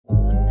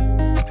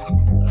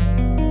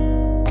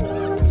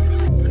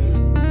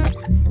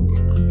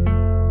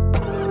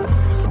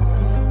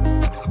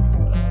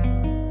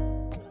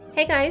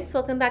Hey guys,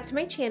 welcome back to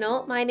my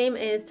channel. My name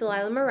is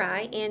Delilah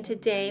Marai and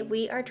today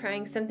we are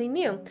trying something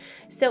new.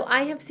 So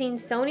I have seen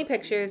so many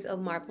pictures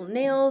of marble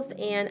nails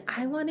and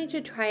I wanted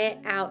to try it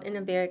out in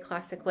a very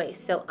classic way.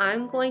 So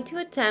I'm going to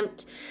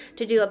attempt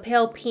to do a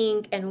pale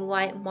pink and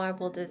white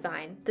marble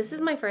design. This is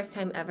my first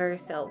time ever,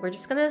 so we're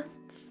just gonna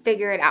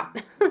figure it out.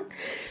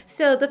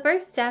 So the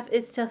first step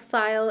is to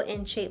file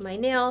and shape my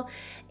nail,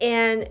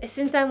 and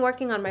since I'm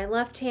working on my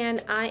left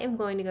hand, I am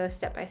going to go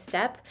step by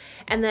step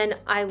and then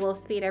I will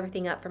speed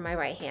everything up for my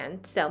right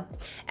hand. So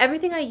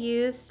everything I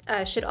used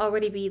should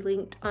already be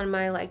linked on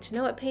my Like to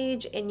Know It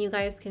page, and you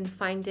guys can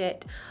find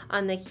it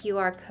on the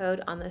QR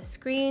code on the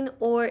screen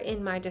or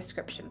in my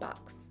description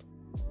box.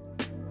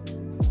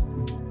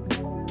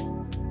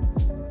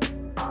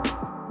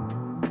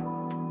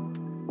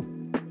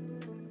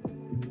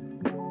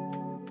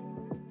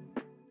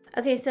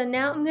 Okay, so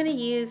now I'm going to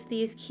use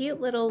these cute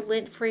little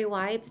lint-free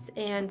wipes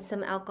and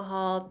some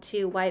alcohol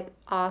to wipe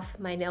off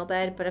my nail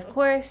bed. But of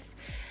course,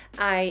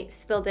 I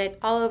spilled it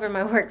all over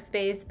my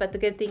workspace. But the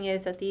good thing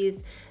is that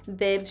these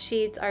bib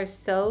sheets are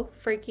so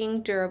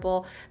freaking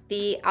durable.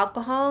 The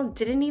alcohol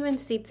didn't even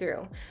seep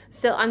through.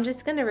 So I'm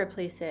just going to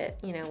replace it,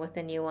 with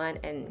a new one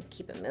and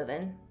keep it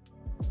moving.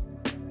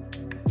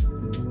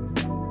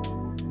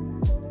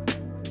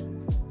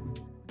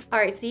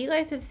 Alright, so you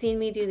guys have seen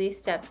me do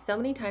these steps so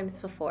many times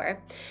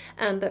before,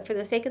 but for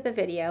the sake of the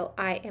video,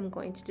 I am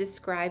going to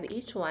describe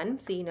each one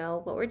so you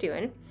know what we're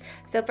doing.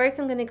 So first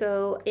I'm going to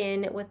go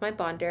in with my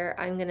bonder.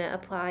 I'm going to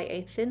apply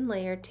a thin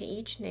layer to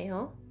each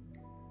nail.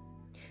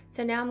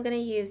 So now I'm going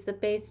to use the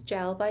base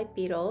gel by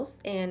Beetles,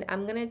 and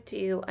I'm going to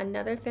do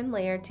another thin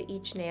layer to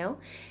each nail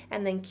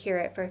and then cure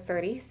it for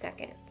 30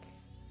 seconds.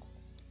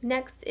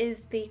 Next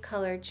is the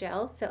color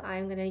gel, so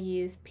I'm going to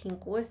use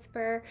Pink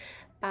Whisper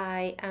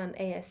by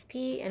ASP,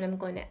 and I'm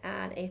going to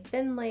add a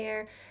thin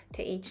layer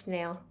to each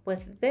nail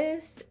with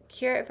this,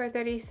 cure it for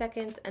 30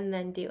 seconds, and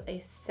then do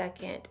a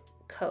second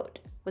coat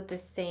with the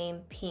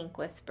same Pink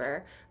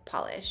Whisper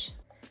polish.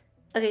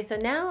 Okay, so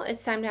now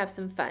it's time to have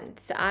some fun.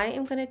 So I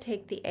am going to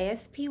take the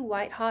ASP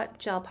White Hot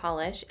Gel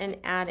Polish and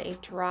add a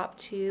drop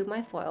to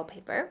my foil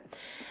paper.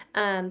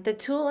 The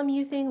tool I'm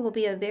using will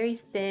be a very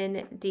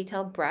thin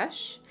detail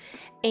brush,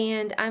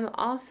 and I'm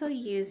also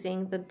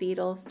using the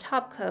Beetles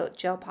Top Coat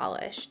Gel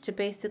Polish to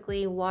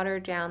basically water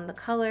down the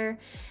color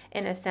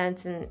in a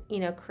sense and,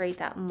 create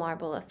that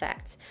marble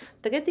effect.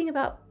 The good thing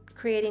about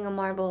creating a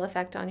marble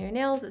effect on your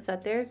nails is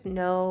that there's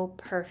no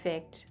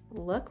perfect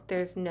look.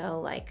 There's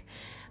no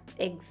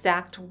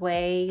exact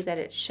way that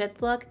it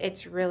should look.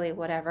 It's really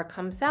whatever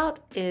comes out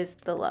is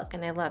the look,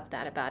 and I love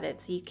that about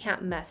it. So you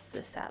can't mess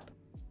this up.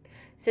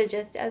 So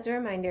just as a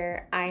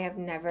reminder, I have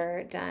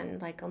never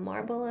done a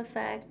marble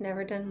effect,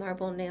 never done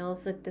marble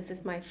nails. This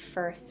is my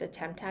first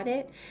attempt at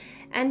it,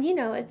 and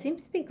it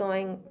seems to be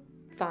going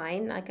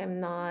fine. I'm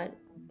not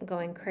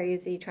going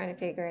crazy trying to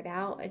figure it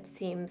out. It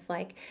seems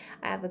like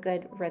I have a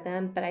good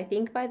rhythm, but I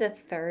think by the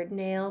third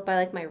nail,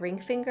 by my ring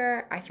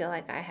finger, I feel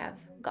like I have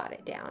got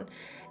it down.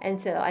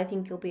 And so I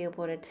think you'll be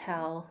able to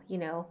tell,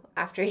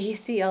 after you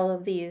see all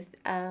of these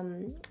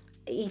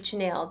each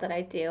nail that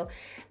I do,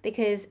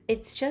 because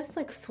it's just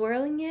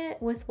swirling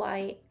it with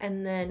white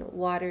and then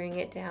watering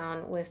it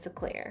down with the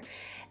clear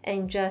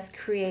and just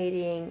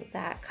creating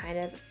that kind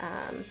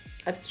of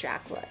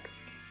abstract look.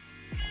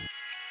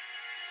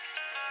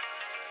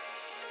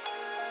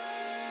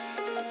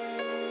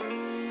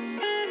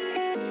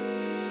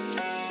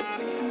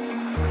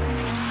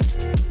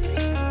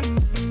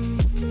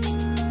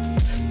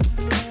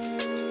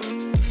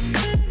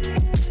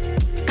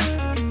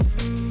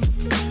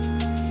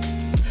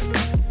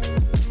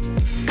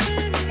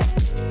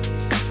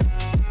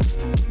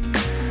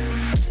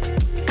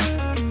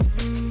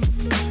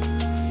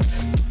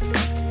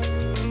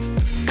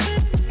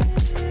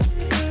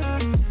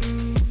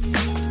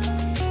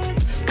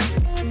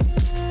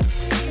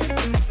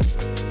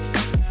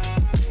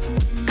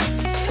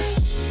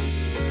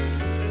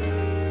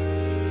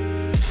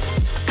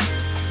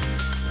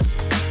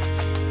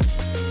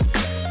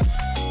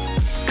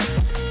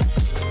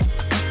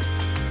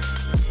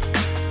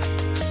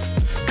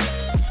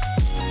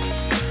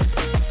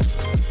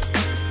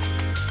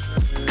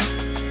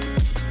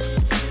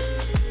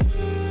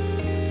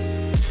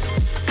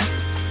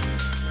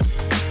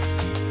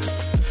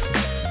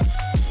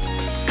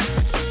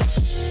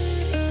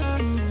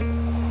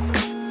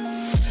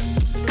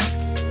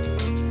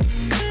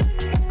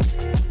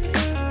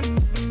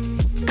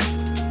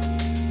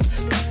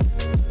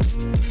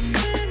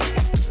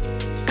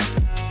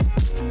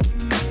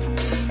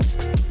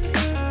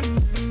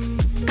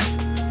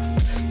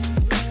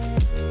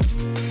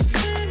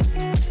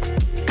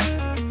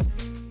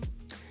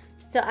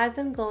 So as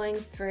I'm going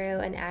through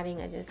and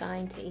adding a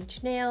design to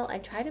each nail, I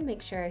try to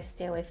make sure I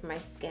stay away from my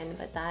skin,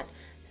 but that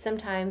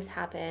sometimes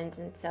happens,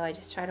 and so I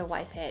just try to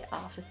wipe it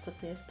off as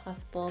quickly as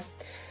possible.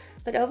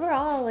 But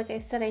overall, like I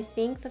said, I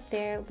think that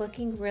they're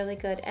looking really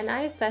good. And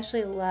I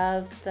especially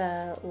love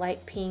the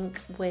light pink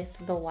with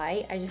the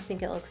white. I just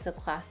think it looks so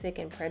classic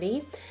and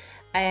pretty.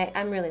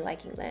 I'm really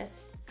liking this.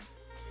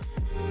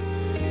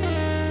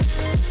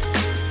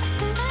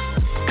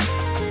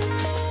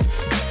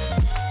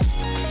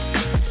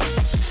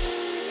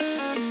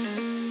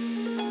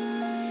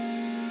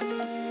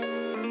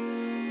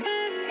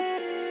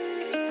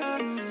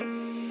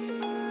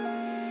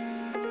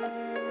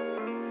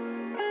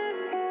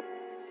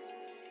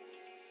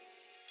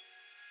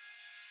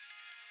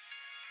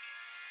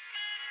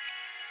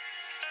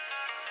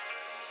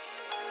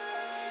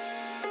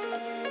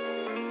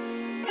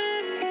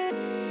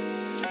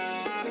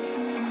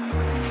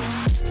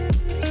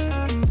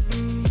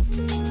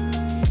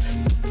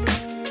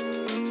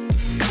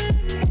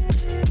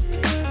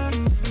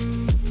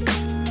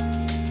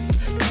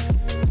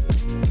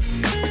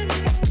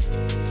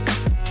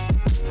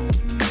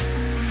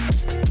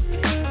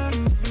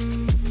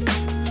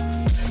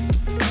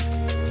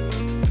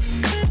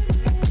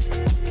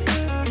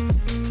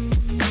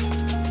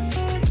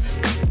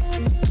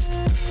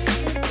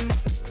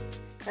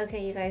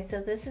 Okay, you guys,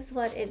 so this is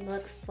what it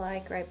looks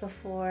like right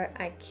before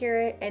I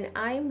cure it, and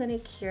I'm going to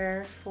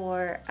cure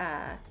for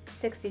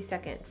 60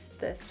 seconds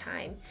this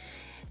time.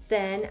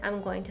 Then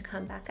I'm going to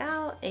come back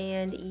out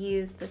and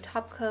use the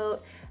top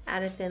coat,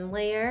 add a thin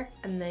layer,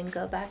 and then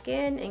go back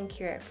in and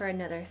cure it for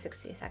another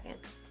 60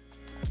 seconds.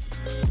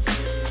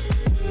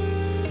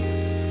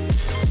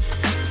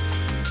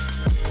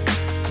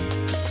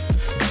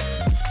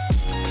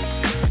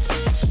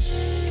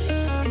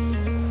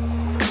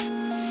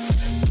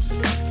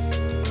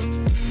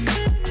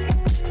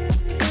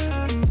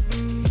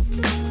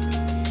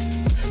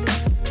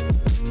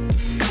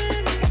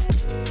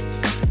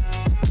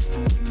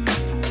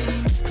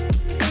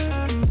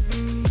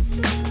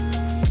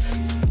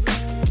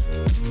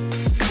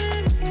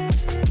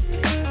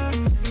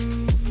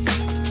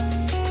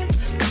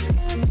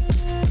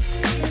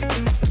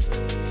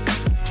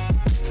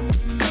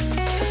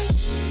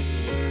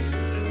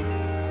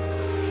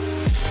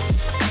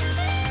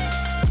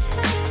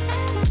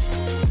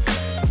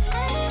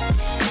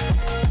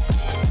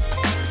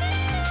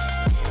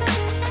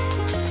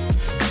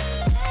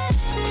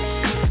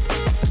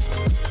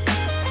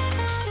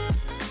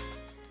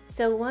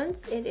 So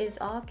once it is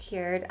all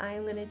cured,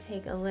 I'm going to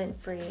take a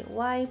lint-free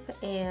wipe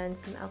and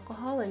some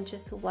alcohol and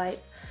just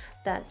wipe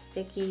that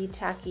sticky,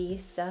 tacky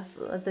stuff,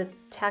 the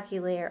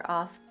tacky layer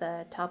off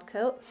the top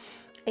coat.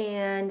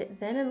 And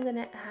then I'm going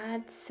to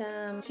add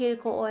some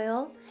cuticle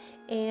oil,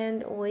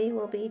 and we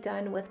will be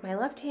done with my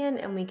left hand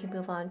and we can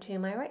move on to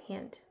my right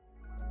hand.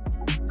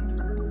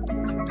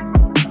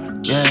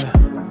 Yeah,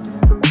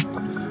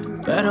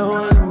 better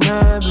when you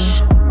mad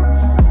me.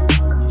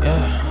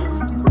 Yeah.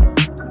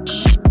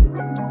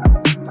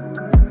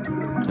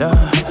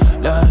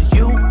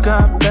 You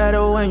got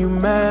better when you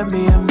mad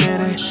me,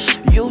 admit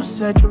it. You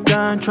said you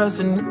done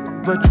trusting,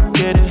 but you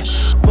did it.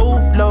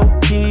 Move low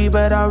key,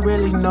 but I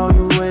really know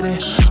you with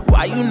it.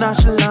 Why you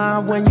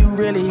nonchalant when you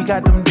really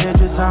got them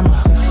digits? I'm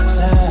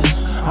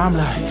obsessed, I'm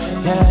like,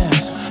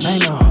 yes,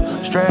 ain't no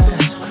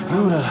stress.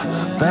 You the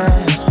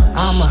best,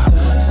 I'm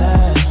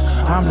obsessed,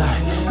 I'm like,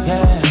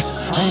 yes,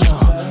 ain't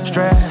no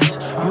stress.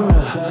 You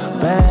the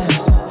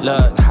best.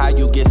 Look, how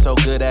you get so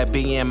good at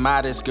being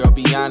modest, girl,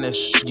 be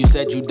honest. You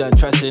said you done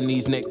trusting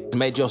these niggas,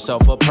 made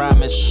yourself a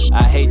promise.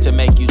 I hate to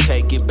make you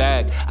take it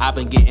back. I've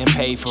been getting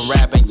paid for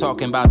rap, ain't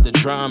talking about the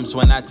drums.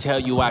 When I tell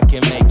you I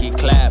can make it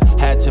clap,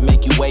 had to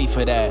make you wait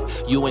for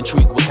that. You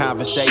intrigued with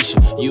conversation,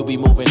 you be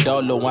moving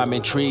dolo, I'm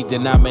intrigued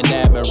and I'm in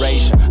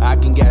admiration. I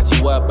can gas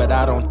you up, but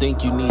I don't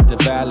think you need the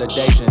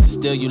validation.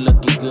 Still you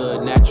looking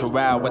good, natural,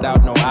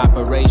 without no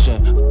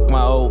operation. F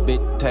my old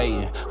bitch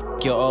Tayin',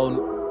 f your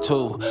old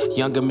too.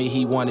 Younger me,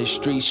 he wanted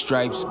street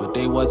stripes, but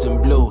they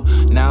wasn't blue.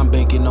 Now I'm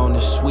banking on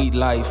the sweet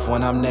life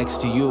when I'm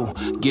next to you,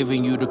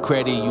 giving you the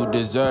credit you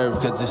deserve,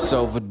 cause it's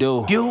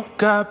overdue. You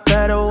got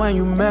better when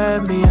you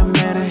mad me,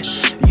 admit it.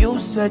 You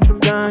said you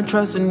done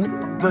trusting,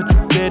 but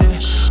you did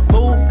it.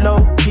 Move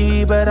low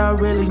key, but I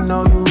really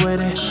know you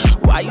with it.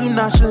 Why you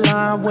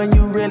nonchalant when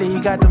you really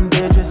got them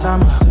digits?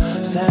 I'm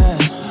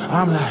obsessed,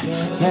 I'm like,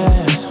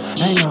 yes,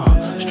 ain't no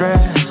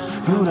stress.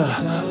 You the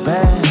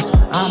best,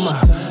 I'm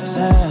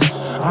obsessed,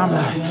 I'm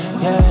like,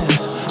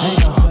 yes, ain't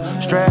no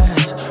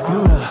stress.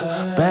 You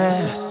the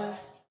best.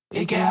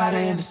 It get hotter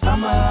in the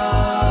summer,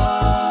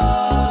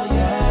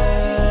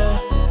 yeah.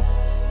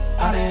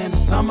 Hotter in the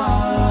summer.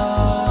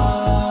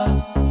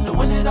 The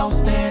winter don't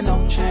stand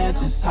no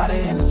chances. Hotter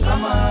in the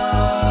summer,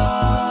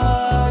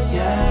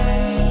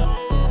 yeah.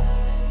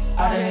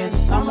 Hotter in the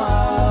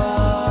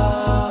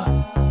summer.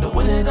 The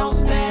winter don't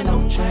stand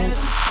no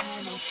chances.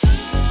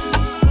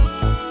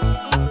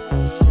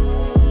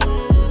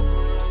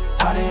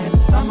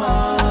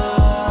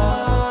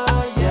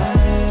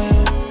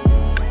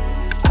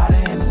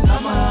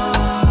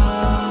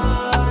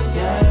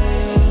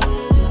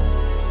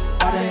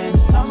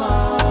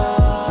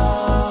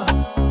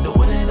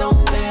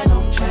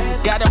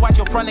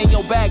 Front and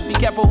your back, be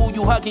careful who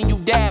you hugging, you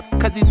dab.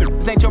 Cause these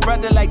niggas ain't your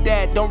brother like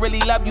that, don't really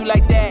love you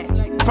like that.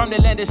 From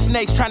the land of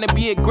snakes, trying to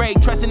be a great,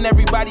 trusting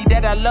everybody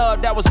that I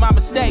love, that was my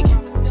mistake.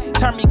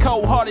 Turn me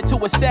cold-hearted to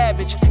a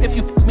savage. If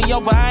you f me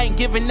over, I ain't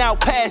giving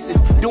out passes.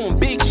 Doing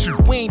big shit,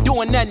 we ain't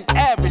doing nothing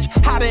average.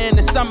 Hotter in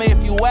the summer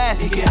if you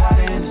ask. It get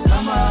hotter in the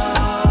summer,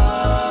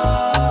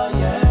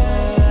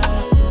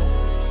 yeah.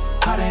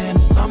 Hotter in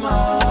the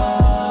summer.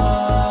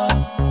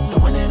 The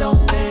winter don't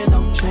stand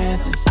no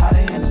chances.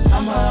 Hotter in the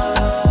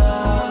summer.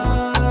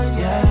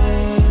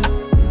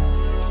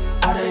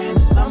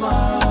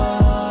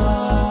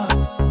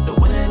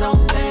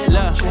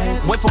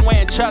 Went from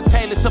wearing Chuck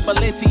Taylor to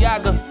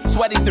Balenciaga.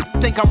 Sweaty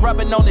think I'm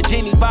rubbing on the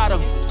genie bottle.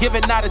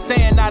 Giving nada,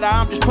 saying nada,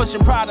 I'm just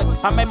pushing product.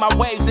 I made my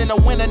waves in the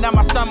winter, now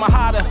my summer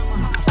hotter.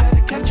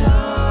 Gotta catch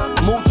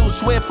up. Move too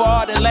swift for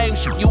all the lame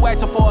shit. You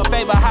asking for a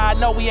favor, how I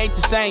know we ain't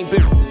the same,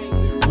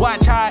 bitch.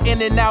 Watch how I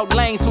in and out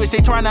lane switch. They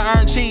trying to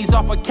earn cheese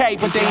off a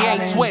cake, but they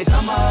ain't switch.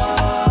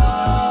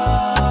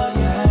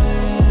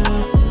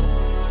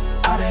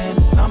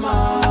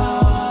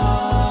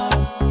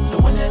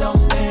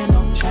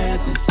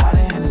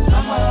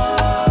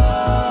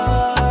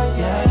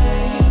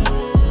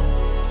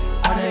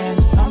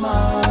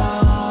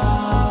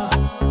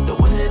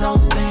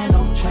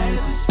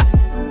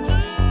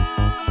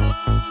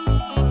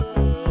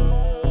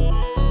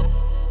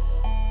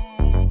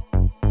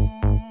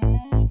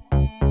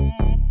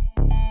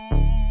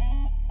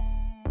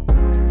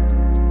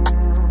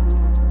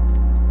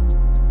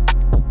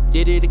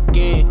 Did it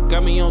again,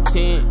 got me on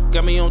 10,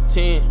 got me on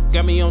 10,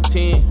 got me on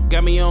 10,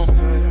 got me on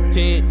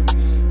 10.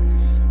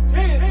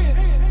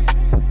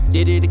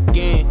 Did it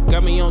again,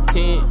 got me on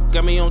 10,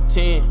 got me on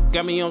 10,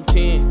 got me on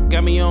 10,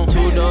 got me on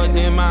 2 doors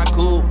in my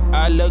coupe.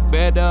 I look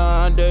better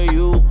under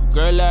you,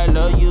 girl, I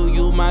love you,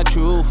 you my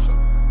truth.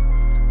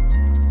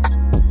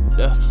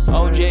 The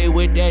OJ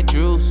with that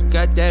juice,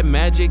 got that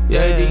magic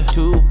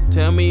 32.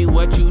 Tell me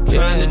what you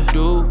tryna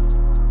do.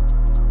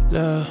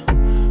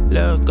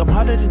 Look, I'm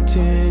hotter than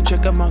 10.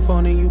 Check out my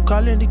phone and you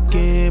calling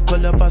again.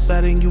 Pull up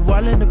outside and you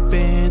all in the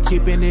bend.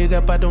 Keeping it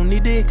up, I don't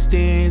need the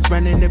extends.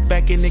 Running it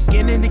back and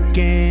again and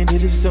again.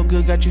 It is so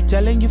good, got you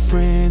telling your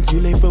friends.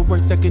 You late for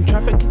work, stuck in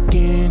traffic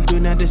again. Do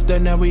not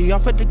disturb, now we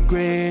off of the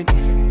grid.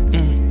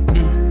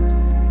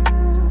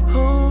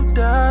 Who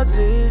does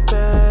it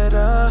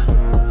better?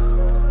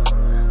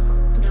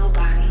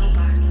 Nobody.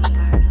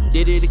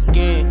 Did it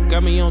again,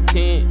 got me on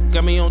 10,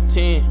 got me on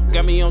 10,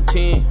 got me on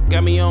 10,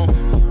 got me on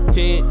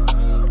 10.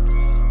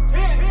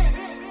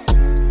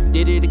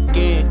 Did it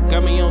again,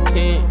 got me on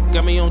 10,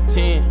 got me on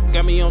 10,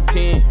 got me on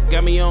 10,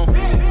 got me on.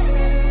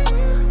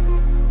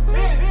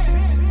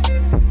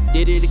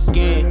 Did it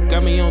again,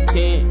 got me on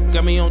 10,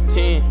 got me on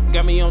 10,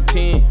 got me on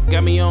 10,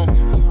 got me on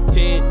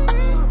 10.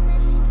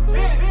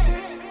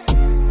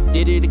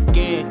 Did it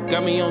again,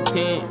 got me on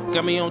 10,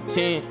 got me on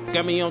 10,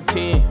 got me on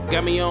 10,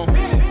 got me on.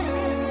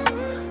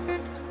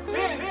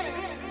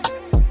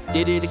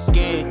 Did it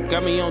again,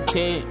 got me on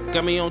 10,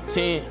 got me on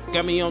 10,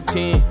 got me on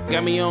 10,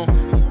 got me on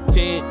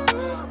 10.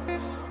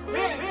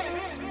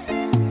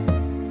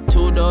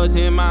 2 doors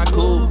in my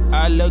coupe,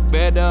 I look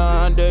better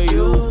under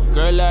you.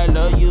 Girl, I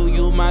love you,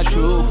 you my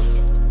truth.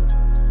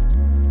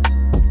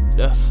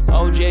 The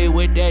OJ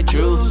with that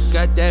juice,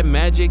 got that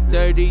magic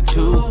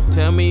 32.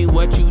 Tell me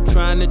what you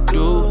tryna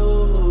do.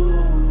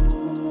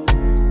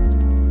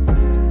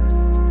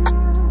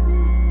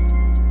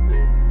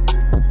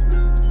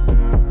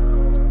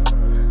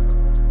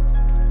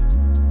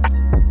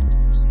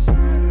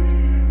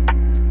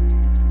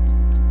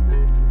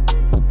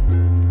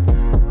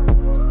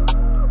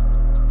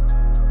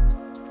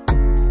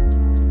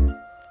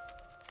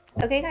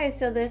 Okay guys,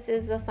 so this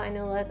is the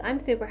final look. I'm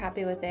super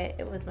happy with it.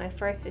 It was my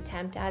first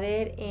attempt at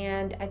it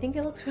and I think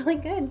it looks really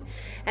good.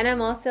 And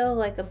I'm also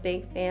like a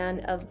big fan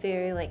of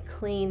very like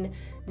clean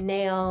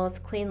nails,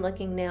 clean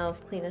looking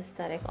nails, clean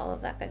aesthetic, all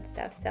of that good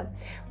stuff. So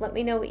let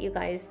me know what you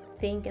guys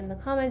think in the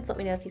comments. Let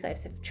me know if you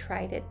guys have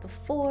tried it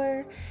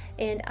before,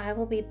 and I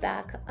will be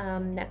back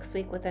next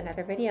week with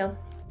another video.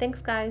 Thanks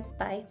guys,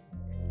 bye.